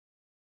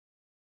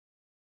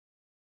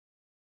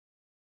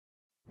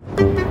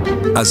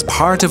As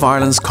part of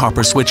Ireland's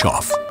copper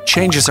switch-off,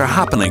 changes are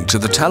happening to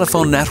the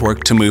telephone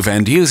network to move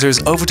end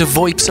users over to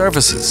VoIP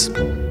services.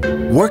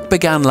 Work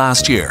began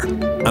last year,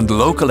 and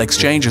local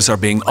exchanges are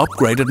being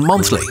upgraded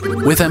monthly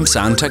with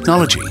MSAN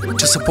technology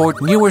to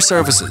support newer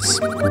services.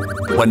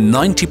 When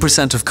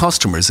 90% of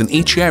customers in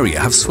each area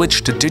have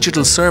switched to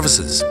digital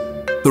services,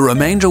 the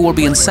remainder will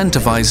be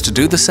incentivised to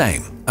do the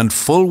same, and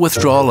full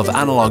withdrawal of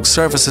analogue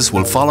services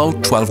will follow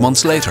 12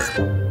 months later.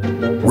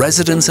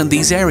 Residents in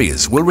these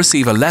areas will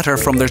receive a letter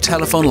from their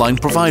telephone line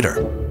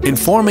provider,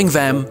 informing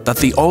them that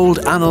the old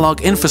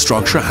analogue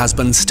infrastructure has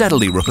been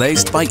steadily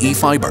replaced by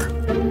E-fibre.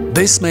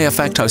 This may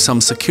affect how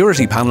some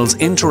security panels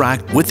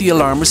interact with the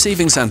Alarm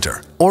Receiving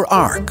Centre, or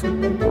ARC.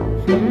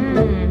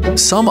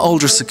 Some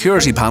older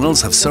security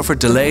panels have suffered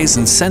delays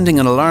in sending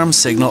an alarm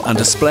signal and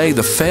display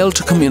the failed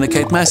to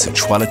communicate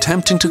message while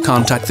attempting to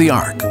contact the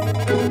ARC.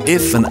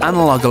 If an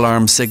analogue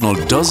alarm signal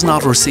does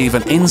not receive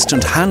an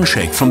instant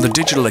handshake from the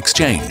digital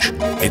exchange,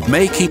 it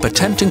may keep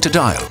attempting to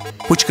dial,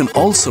 which can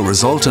also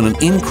result in an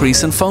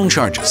increase in phone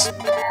charges.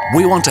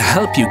 We want to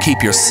help you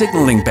keep your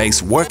signalling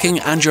base working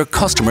and your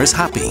customers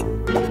happy.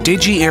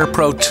 DigiAir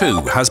Pro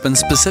 2 has been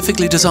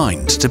specifically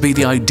designed to be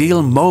the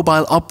ideal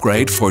mobile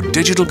upgrade for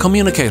digital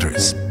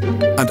communicators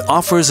and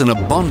offers an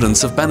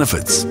abundance of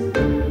benefits.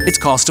 It's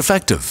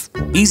cost-effective,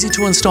 easy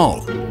to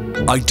install,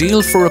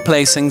 ideal for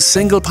replacing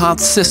single-path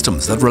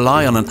systems that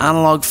rely on an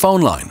analogue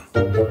phone line,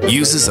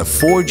 uses a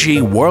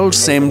 4G World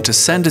SIM to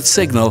send its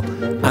signal,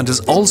 and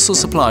is also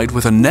supplied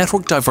with a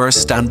network-diverse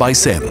standby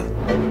SIM.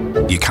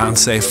 You can't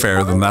say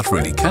fairer than that,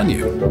 really, can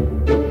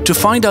you? To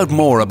find out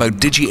more about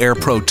DigiAir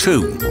Pro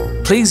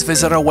 2, please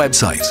visit our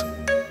website.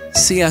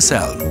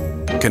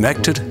 CSL.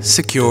 Connected,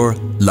 Secure,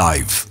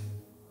 Live.